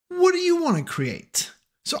what do you want to create?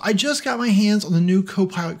 So I just got my hands on the new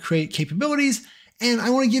Copilot Create capabilities, and I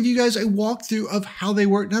want to give you guys a walkthrough of how they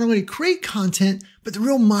work, not only to create content, but the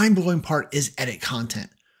real mind-blowing part is edit content.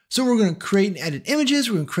 So we're going to create and edit images,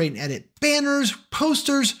 we're going to create and edit banners,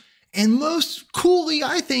 posters, and most coolly,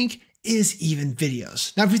 I think, is even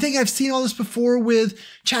videos. Now, if you think I've seen all this before with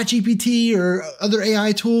ChatGPT or other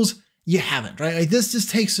AI tools, you haven't, right? Like this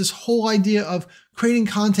just takes this whole idea of creating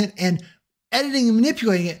content and editing and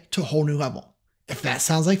manipulating it to a whole new level. If that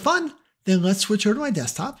sounds like fun, then let's switch over to my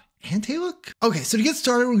desktop and take a look. Okay, so to get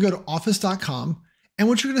started, we'll go to office.com. And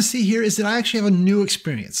what you're gonna see here is that I actually have a new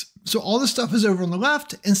experience. So all the stuff is over on the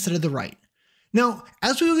left instead of the right. Now,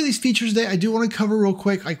 as we look at these features today, I do wanna cover real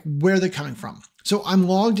quick, like where they're coming from. So I'm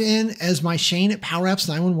logged in as my Shane at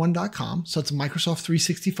powerapps911.com. So it's a Microsoft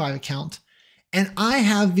 365 account. And I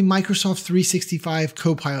have the Microsoft 365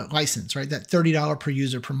 Copilot license, right? That $30 per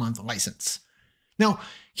user per month license. Now,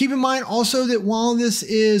 keep in mind also that while this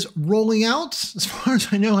is rolling out, as far as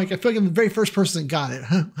I know, like I feel like I'm the very first person that got it.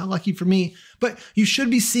 How lucky for me. But you should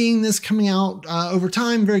be seeing this coming out over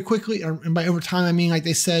time very quickly. And by over time, I mean, like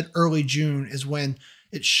they said, early June is when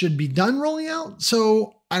it should be done rolling out.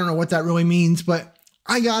 So I don't know what that really means, but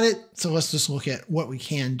I got it. So let's just look at what we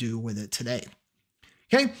can do with it today.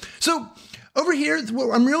 Okay, so over here,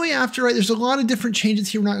 what I'm really after, right? There's a lot of different changes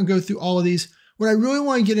here. We're not gonna go through all of these. What I really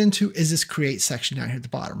want to get into is this create section down here at the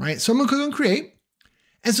bottom, right? So I'm gonna click on create.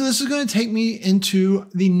 And so this is gonna take me into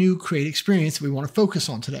the new create experience that we wanna focus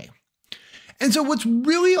on today. And so what's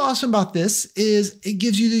really awesome about this is it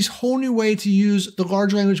gives you this whole new way to use the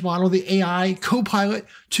large language model, the AI Copilot,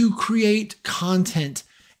 to create content.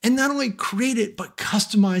 And not only create it, but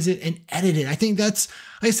customize it and edit it. I think that's,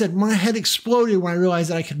 like I said, my head exploded when I realized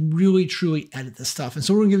that I could really, truly edit this stuff. And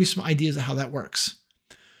so we're gonna give you some ideas of how that works.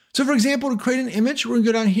 So for example, to create an image, we're gonna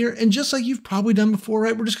go down here and just like you've probably done before,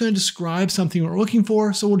 right? We're just gonna describe something we're looking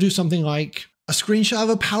for. So we'll do something like a screenshot of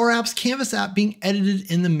a Power Apps Canvas app being edited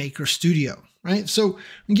in the Maker Studio, right? So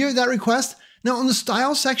we give it that request. Now on the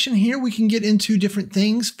style section here, we can get into different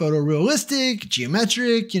things, photorealistic,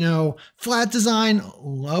 geometric, flat design,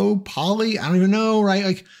 low poly, I don't even know, right?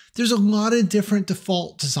 Like there's a lot of different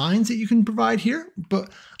default designs that you can provide here,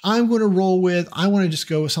 but I'm going to roll with, I want to just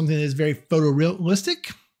go with something that is very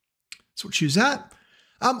photorealistic. So we'll choose that.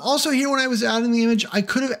 Also here, when I was adding the image, I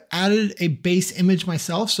could have added a base image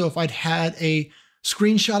myself. So if I'd had a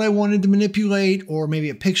screenshot I wanted to manipulate, or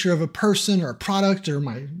maybe a picture of a person or a product or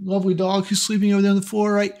my lovely dog who's sleeping over there on the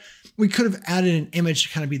floor, right? We could have added an image to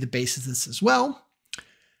kind of be the base of this as well.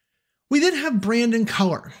 We then have brand and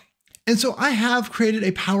color. And so I have created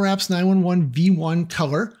a Power Apps 911 V1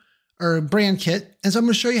 color or brand kit. And so I'm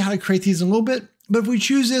going to show you how to create these in a little bit. But if we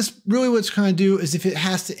choose this, really what it's going to do is if it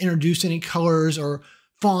has to introduce any colors or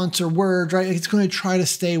fonts or words, right? It's going to try to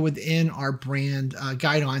stay within our brand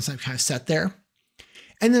guidelines that I've kind of set there.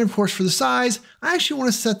 And then of course for the size, I actually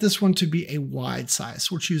want to set this one to be a wide size. So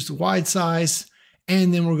we'll choose the wide size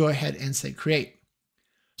and then we'll go ahead and say create.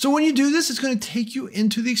 So when you do this, it's going to take you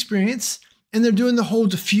into the experience and they're doing the whole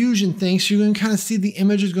diffusion thing. So you're going to kind of see the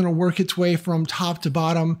image is going to work its way from top to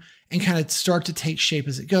bottom and kind of start to take shape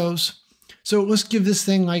as it goes. So let's give this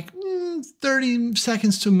thing like 30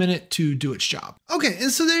 seconds to a minute to do its job. Okay,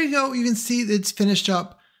 and so there you go. You can see that it's finished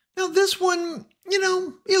up. Now this one,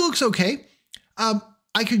 it looks okay.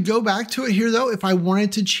 I could go back to it here though, if I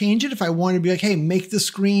wanted to change it, if I wanted to be like, hey, make the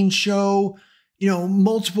screen show,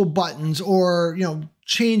 multiple buttons or,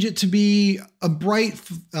 change it to be a bright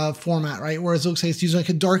format, right? Whereas it looks like it's using like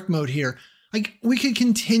a dark mode here. Like we could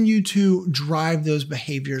continue to drive those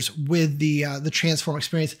behaviors with the transform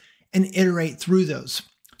experience and iterate through those.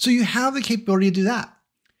 So you have the capability to do that.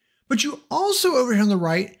 But you also over here on the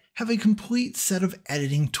right have a complete set of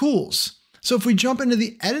editing tools. So if we jump into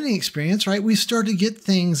the editing experience, right, we start to get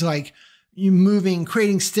things like you moving,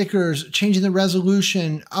 creating stickers, changing the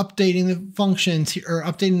resolution, updating the functions or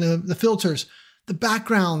updating the filters, the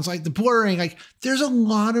backgrounds, like the blurring, like there's a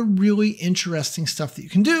lot of really interesting stuff that you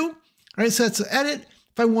can do. Right, so that's the edit.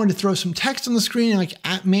 If I wanted to throw some text on the screen and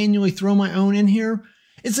like manually throw my own in here,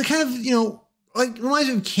 it's a kind of, like reminds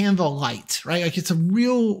me of Canva Lite, right? Like it's a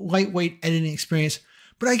real lightweight editing experience,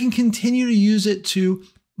 but I can continue to use it to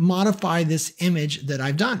modify this image that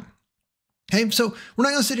I've done. Okay, so we're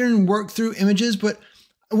not gonna sit here and work through images, but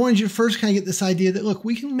I wanted you to first kind of get this idea that, look,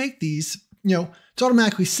 we can make these, it's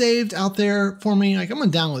automatically saved out there for me. Like I'm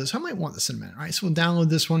gonna download this. I might want this in a minute, right? So we'll download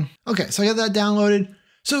this one. Okay, so I got that downloaded.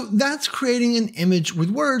 So that's creating an image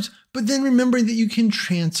with words, but then remembering that you can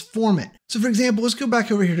transform it. So for example, let's go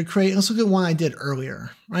back over here to create. Let's look at one I did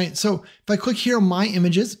earlier, right? So if I click here on my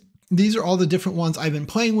images, these are all the different ones I've been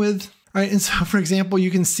playing with. right? And so for example,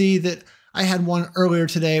 you can see that I had one earlier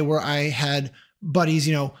today where I had Buddy's,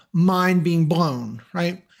 mind being blown,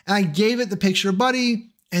 right? And I gave it the picture of Buddy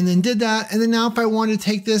and then did that. And then now if I wanted to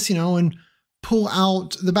take this, and pull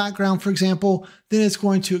out the background, for example, then it's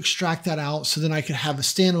going to extract that out. So then I could have a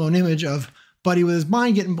standalone image of Buddy with his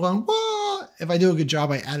mind getting blown. Whoa! If I do a good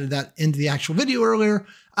job, I added that into the actual video earlier.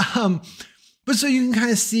 But so you can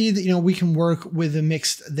kind of see that, we can work with the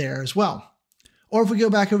mixed there as well. Or if we go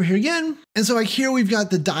back over here again, and so like here we've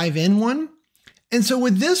got the dive in one. And so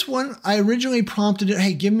with this one, I originally prompted it,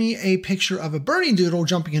 hey, give me a picture of a Bernie doodle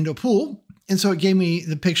jumping into a pool. And so it gave me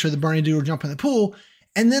the picture of the Bernie doodle jumping in the pool.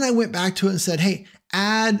 And then I went back to it and said, hey,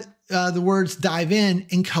 add the words dive in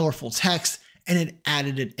colorful text, and it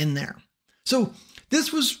added it in there. So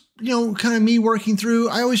this was, kind of me working through.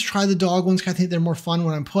 I always try the dog ones, 'cause I think they're more fun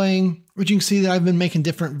when I'm playing, but you can see that I've been making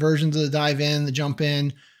different versions of the dive in, the jump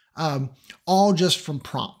in, all just from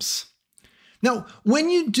prompts. Now, when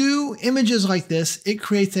you do images like this, it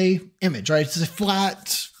creates a image, right? It's a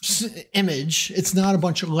flat image. It's not a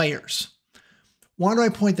bunch of layers. Why do I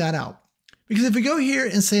point that out? Because if we go here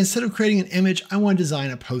and say, instead of creating an image, I want to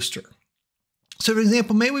design a poster. So for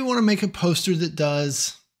example, maybe we want to make a poster that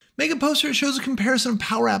shows a comparison of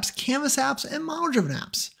Power Apps, Canvas apps, and model-driven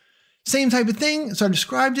apps. Same type of thing. So I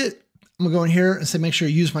described it. I'm gonna go in here and say, make sure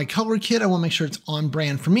you use my color kit. I want to make sure it's on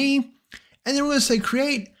brand for me. And then we're going to say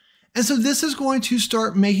create. And so this is going to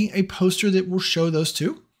start making a poster that will show those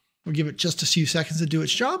two. We'll give it just a few seconds to do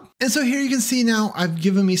its job. And so here you can see now I've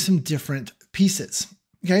given me some different pieces.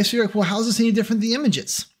 Okay, so you're like, well, how's this any different than the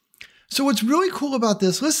images? So what's really cool about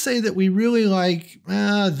this, let's say that we really like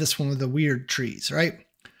this one with the weird trees, right?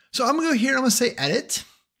 So I'm gonna go here, I'm gonna say edit.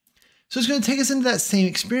 So it's gonna take us into that same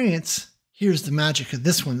experience. Here's the magic of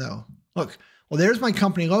this one though. Look, well, there's my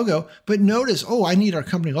company logo, but notice, oh, I need our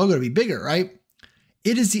company logo to be bigger, right?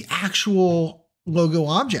 It is the actual logo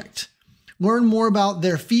object. Learn more about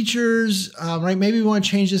their features, right? Maybe we wanna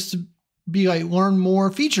change this to be like, learn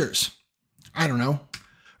more features. I don't know,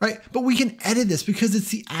 right? But we can edit this because it's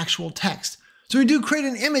the actual text. So we do create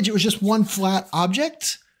an image, it was just one flat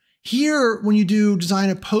object. Here, when you do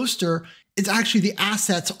design a poster, it's actually the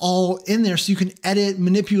assets all in there. So you can edit,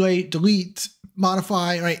 manipulate, delete,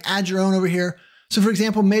 modify, right? Add your own over here. So for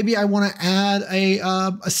example, maybe I want to add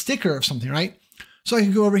a sticker of something, right? So I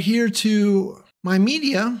can go over here to my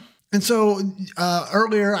media. And so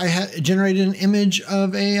earlier I had generated an image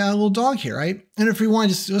of a little dog here, right? And if we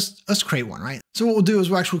want to let's create one, right? So what we'll do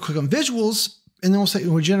is we'll actually click on visuals and then we'll say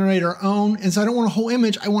we'll generate our own. And so I don't want a whole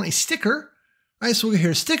image, I want a sticker. Right, so we'll go here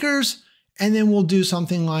to stickers, and then we'll do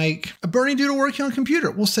something like a Bernie doodle working on a computer.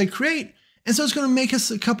 We'll say create. And so it's going to make us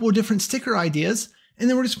a couple of different sticker ideas, and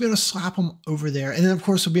then we're just going to slap them over there. And then of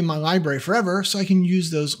course it'll be in my library forever, so I can use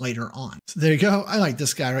those later on. So there you go. I like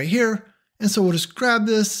this guy right here. And so we'll just grab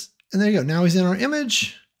this, and there you go. Now he's in our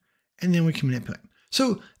image, and then we can manipulate.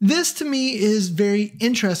 So this to me is very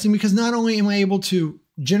interesting because not only am I able to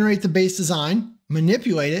generate the base design,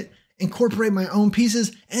 manipulate it, incorporate my own pieces,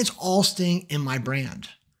 and it's all staying in my brand.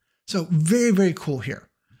 So very, very cool here.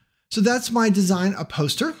 So that's my design a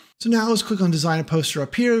poster. So now let's click on design a poster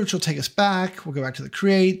up here, which will take us back. We'll go back to the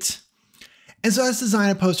create. And so that's design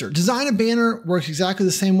a poster. Design a banner works exactly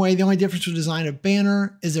the same way. The only difference with design a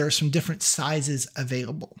banner is there are some different sizes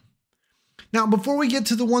available. Now, before we get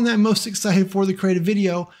to the one that I'm most excited for, the creative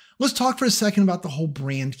video, let's talk for a second about the whole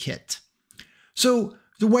brand kit. So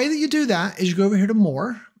the way that you do that is you go over here to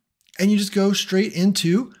more, and you just go straight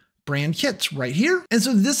into brand kits right here. And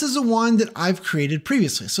so this is the one that I've created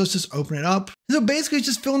previously. So let's just open it up. So basically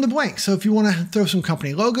just fill in the blank. So if you want to throw some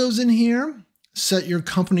company logos in here, set your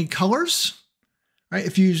company colors, right?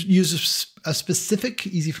 If you use a specific,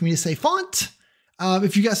 easy for me to say, font,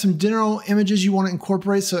 if you got some general images you want to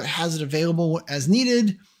incorporate so it has it available as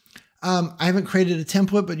needed. I haven't created a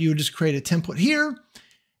template, but you would just create a template here.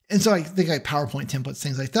 And so I think like PowerPoint templates,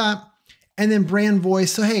 things like that. And then brand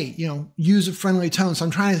voice. So, hey, use a friendly tone. So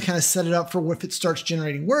I'm trying to kind of set it up for if it starts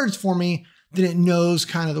generating words for me, then it knows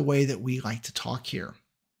kind of the way that we like to talk here.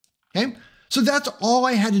 Okay. So that's all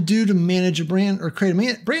I had to do to manage a brand or create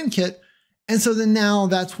a brand kit. And so then now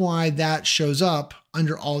that's why that shows up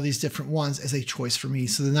under all these different ones as a choice for me.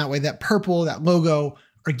 So then that way that purple, that logo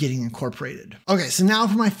are getting incorporated. Okay. So now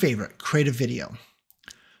for my favorite, create a video.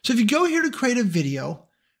 So if you go here to create a video,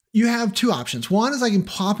 you have two options. One is I can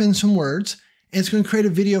pop in some words and it's going to create a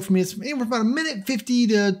video for me. It's anywhere from about 1:50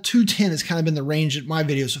 to 2:10 has kind of been the range that my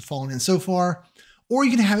videos have fallen in so far. Or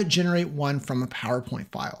you can have it generate one from a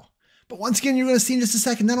PowerPoint file. But once again, you're going to see in just a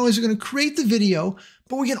second, not only is it going to create the video,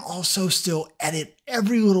 but we can also still edit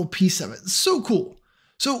every little piece of it. It's so cool.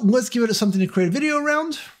 So let's give it something to create a video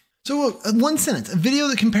around. So look, one sentence, a video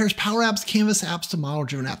that compares Power Apps, Canvas apps to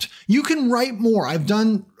model-driven apps. You can write more. I've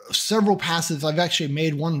done several passes. I've actually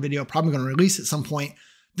made one video, probably going to release at some point,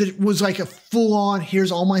 that was like a full-on,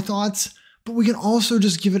 here's all my thoughts. But we can also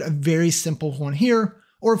just give it a very simple one here.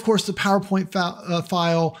 Or of course, the PowerPoint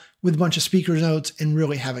file with a bunch of speaker notes and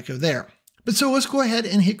really have it go there. But so let's go ahead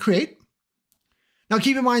and hit create. Now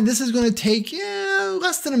keep in mind, this is going to take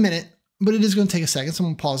less than a minute, but it is going to take a second. So I'm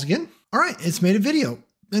going to pause again. All right, it's made a video.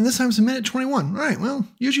 And this time it's 1:21. All right, well,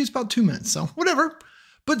 usually it's about 2 minutes, so whatever.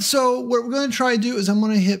 But so what we're going to try to do is I'm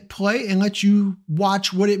going to hit play and let you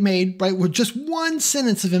watch what it made, right, with just one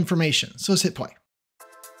sentence of information. So let's hit play.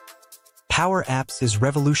 Power Apps is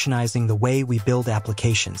revolutionizing the way we build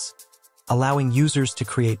applications, allowing users to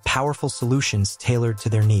create powerful solutions tailored to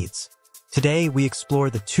their needs. Today, we explore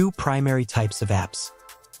the two primary types of apps,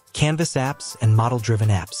 Canvas apps and model-driven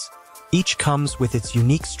apps. Each comes with its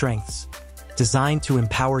unique strengths, designed to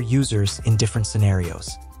empower users in different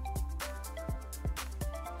scenarios.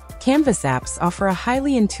 Canvas apps offer a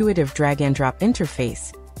highly intuitive drag-and-drop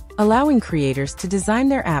interface, allowing creators to design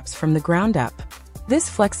their apps from the ground up. This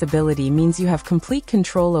flexibility means you have complete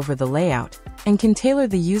control over the layout and can tailor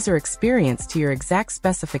the user experience to your exact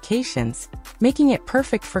specifications, making it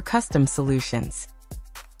perfect for custom solutions.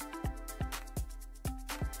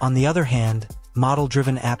 On the other hand,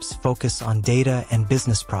 model-driven apps focus on data and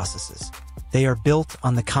business processes. They are built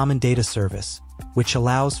on the Common Data Service, which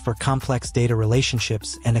allows for complex data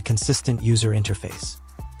relationships and a consistent user interface.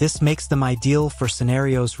 This makes them ideal for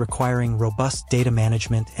scenarios requiring robust data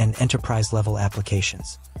management and enterprise-level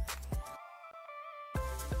applications.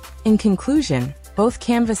 In conclusion, both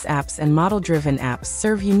Canvas apps and model-driven apps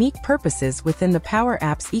serve unique purposes within the Power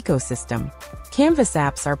Apps ecosystem. Canvas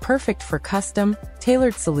apps are perfect for custom,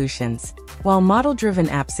 tailored solutions, while model-driven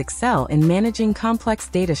apps excel in managing complex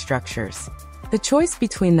data structures. The choice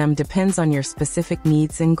between them depends on your specific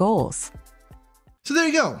needs and goals. So there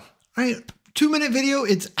you go. All right, 2-minute video.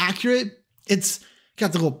 It's accurate. It's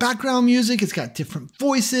got the little background music. It's got different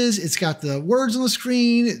voices. It's got the words on the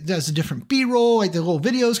screen. It does a different B-roll, like the little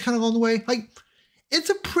videos kind of on the way. Like, it's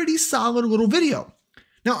a pretty solid little video.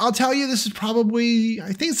 Now, I'll tell you, this is probably,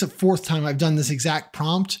 I think it's the 4th time I've done this exact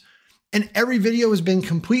prompt, and every video has been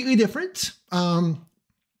completely different. All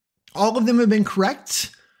of them have been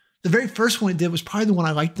correct. The very first one it did was probably the one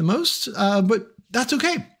I liked the most, but that's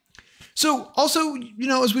okay. So also,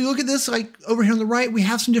 as we look at this, like over here on the right, we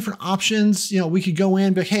have some different options. We could go in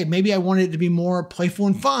and be like, hey, maybe I wanted it to be more playful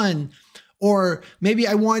and fun, or maybe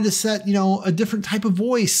I wanted to set, a different type of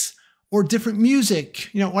voice or different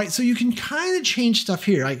music, right? So you can kind of change stuff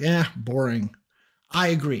here, like, boring. I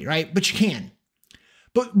agree, right? But you can.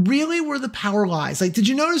 But really where the power lies, like, did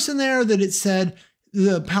you notice in there that it said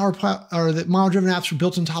the that model-driven apps were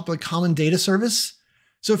built on top of a common data service?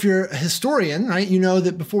 So if you're a historian, right, you know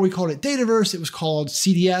that before we called it Dataverse, it was called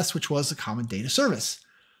CDS, which was the Common Data Service.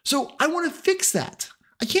 So I want to fix that.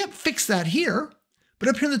 I can't fix that here, but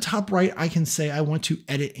up here in the top right, I can say I want to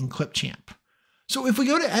edit in Clipchamp. So if we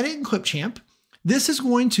go to edit in Clipchamp, this is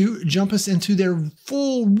going to jump us into their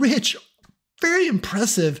full, rich, very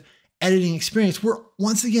impressive editing experience where,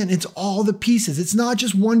 once again, it's all the pieces. It's not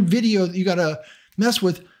just one video that you got to mess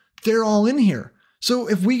with. They're all in here. So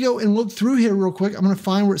if we go and look through here real quick, I'm going to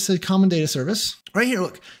find where it says Common Data Service. Right here,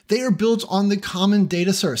 look, they are built on the Common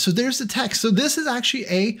Data Service. So there's the text. So this is actually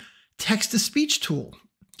a text-to-speech tool.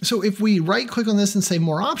 So if we right-click on this and say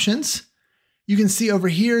More Options, you can see over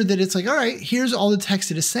here that it's like, all right, here's all the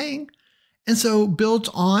text it is saying. And so built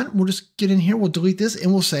on, we'll just get in here, we'll delete this,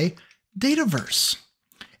 and we'll say Dataverse.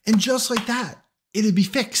 And just like that, it'll be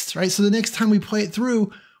fixed, right? So the next time we play it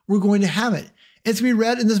through, we're going to have it. It's going to be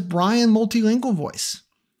read in this Brian multilingual voice.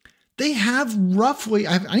 They have roughly,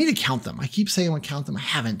 I need to count them. I keep saying I'm going to count them. I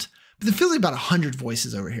haven't. But there feels like about 100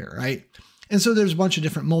 voices over here, right? And so there's a bunch of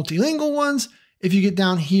different multilingual ones. If you get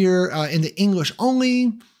down here in the English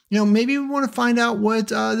only, maybe we want to find out what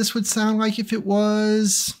this would sound like if it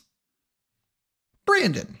was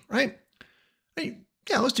Brandon, right?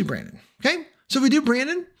 Yeah, let's do Brandon, okay? So if we do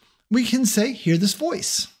Brandon, we can say, hear this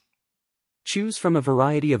voice. Choose from a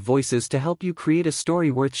variety of voices to help you create a story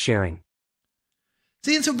worth sharing.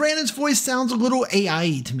 See, and so Brandon's voice sounds a little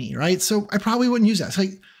AI-y to me, right? So I probably wouldn't use that. It's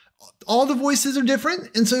like all the voices are different,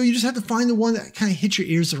 and so you just have to find the one that kind of hits your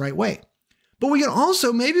ears the right way. But we can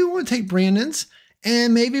also, maybe we want to take Brandon's,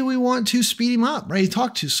 and maybe we want to speed him up, right? He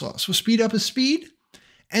talked too slow. So we'll speed up his speed,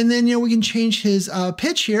 and then, we can change his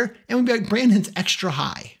pitch here, and we'll be like, Brandon's extra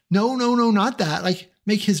high. No, not that. Like,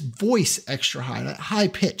 make his voice extra high, that high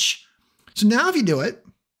pitch. So now if you do it,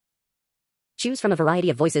 choose from a variety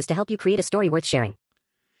of voices to help you create a story worth sharing.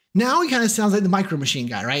 Now he kind of sounds like the Micro Machine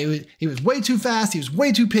guy, right? He was way too fast. He was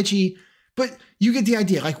way too pitchy, but you get the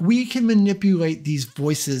idea. Like we can manipulate these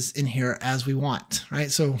voices in here as we want,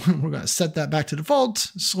 right? So we're going to set that back to default,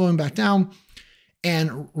 slow him back down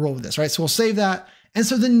and roll with this, right? So we'll save that. And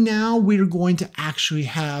so then now we're going to actually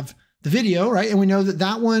have the video, right? And we know that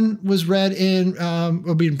that one was read in,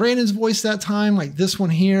 will be in Brandon's voice that time. Like this one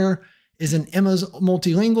here is in Emma's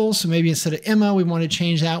multilingual. So maybe instead of Emma, we want to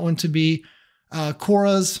change that one to be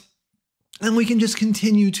Cora's. And we can just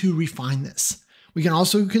continue to refine this. We can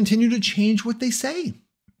also continue to change what they say.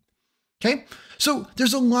 Okay. So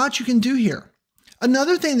there's a lot you can do here.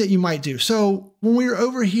 Another thing that you might do. So when we were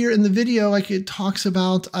over here in the video, like it talks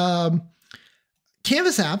about,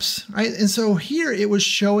 Canvas apps, right? And so here it was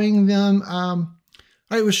showing them,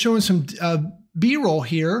 right, it was showing some B-roll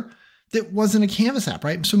here that wasn't a Canvas app,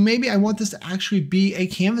 right? So maybe I want this to actually be a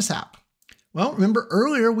Canvas app. Well, remember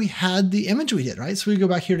earlier we had the image we did, right? So we go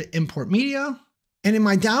back here to import media. And in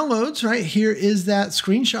my downloads, right, here is that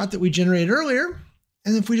screenshot that we generated earlier.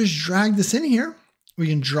 And if we just drag this in here, we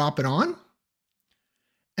can drop it on.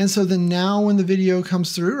 And so then now when the video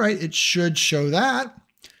comes through, right, it should show that.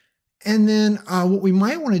 And then what we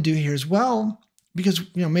might want to do here as well, because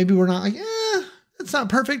maybe we're not like, that's not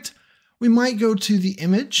perfect. We might go to the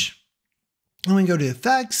image and we can go to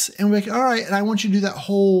effects and we're like, all right, and I want you to do that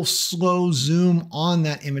whole slow zoom on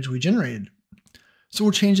that image we generated. So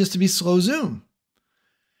we'll change this to be slow zoom.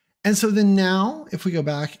 And so then now if we go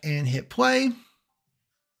back and hit play,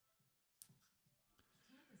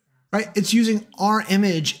 right, it's using our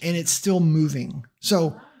image and it's still moving.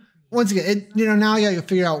 So once again, now I got to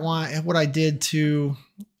figure out what I did to,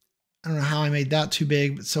 I don't know how I made that too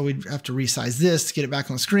big, but so we'd have to resize this to get it back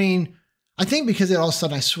on the screen. I think because all of a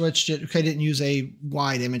sudden I switched it. Okay, I didn't use a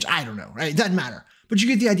wide image. I don't know, right? It doesn't matter, but you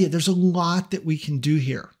get the idea. There's a lot that we can do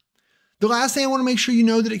here. The last thing I want to make sure you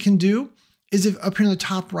know that it can do is if up here in the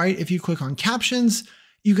top right, if you click on captions,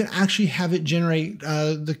 you can actually have it generate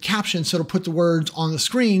the captions. So it'll put the words on the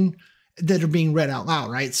screen that are being read out loud,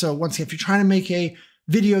 right? So once again, if you're trying to make a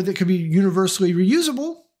video that could be universally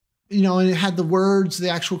reusable, and it had the words, the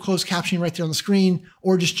actual closed captioning right there on the screen,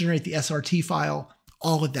 or just generate the SRT file,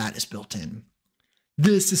 all of that is built in.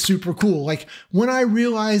 This is super cool. Like when I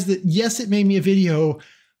realized that, yes, it made me a video,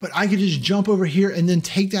 but I could just jump over here and then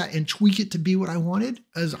take that and tweak it to be what I wanted,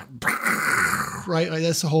 as right? Like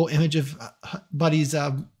that's the whole image of Buddy's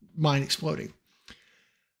mind exploding.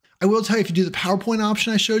 I will tell you, if you do the PowerPoint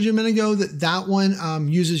option I showed you a minute ago, that one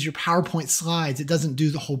uses your PowerPoint slides. It doesn't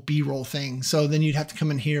do the whole B-roll thing. So then you'd have to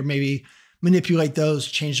come in here, maybe manipulate those,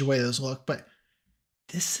 change the way those look. But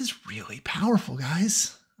this is really powerful,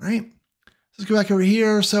 guys, right? Let's go back over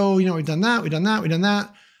here. So, we've done that, we've done that, we've done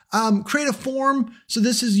that. Create a form. So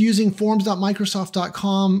this is using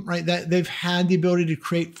forms.microsoft.com, right? That they've had the ability to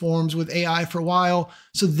create forms with AI for a while.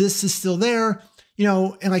 So this is still there.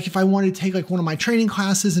 And like if I wanted to take like one of my training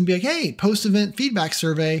classes and be like, hey, post-event feedback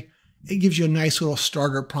survey, it gives you a nice little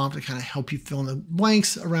starter prompt to kind of help you fill in the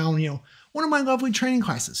blanks around, one of my lovely training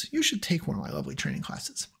classes. You should take one of my lovely training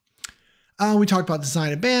classes. We talked about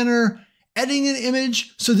design a banner, editing an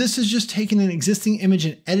image. So this is just taking an existing image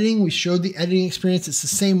and editing. We showed the editing experience. It's the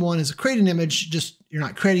same one as a create an image, just you're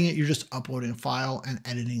not creating it, you're just uploading a file and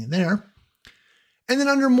editing it there. And then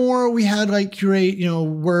under more, we had like curate,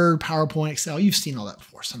 Word, PowerPoint, Excel. You've seen all that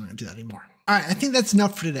before, so I'm not gonna do that anymore. All right, I think that's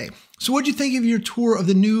enough for today. So what'd you think of your tour of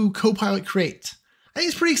the new Copilot Create? I think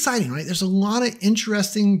it's pretty exciting, right? There's a lot of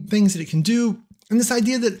interesting things that it can do. And this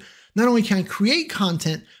idea that not only can I create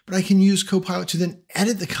content, but I can use Copilot to then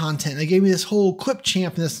edit the content. They gave me this whole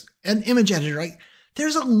Clipchamp and an image editor, right?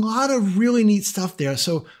 There's a lot of really neat stuff there.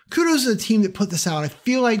 So kudos to the team that put this out. I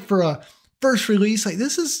feel like for a first release, like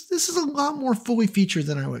this is a lot more fully featured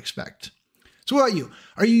than I would expect. So what about you?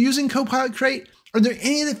 Are you using Copilot Create? Are there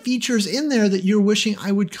any of the features in there that you're wishing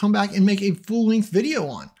I would come back and make a full-length video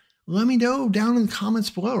on? Let me know down in the comments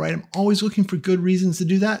below, right? I'm always looking for good reasons to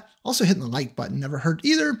do that. Also hitting the like button never hurt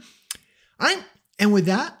either. All right, and with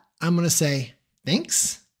that, I'm gonna say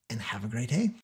thanks and have a great day.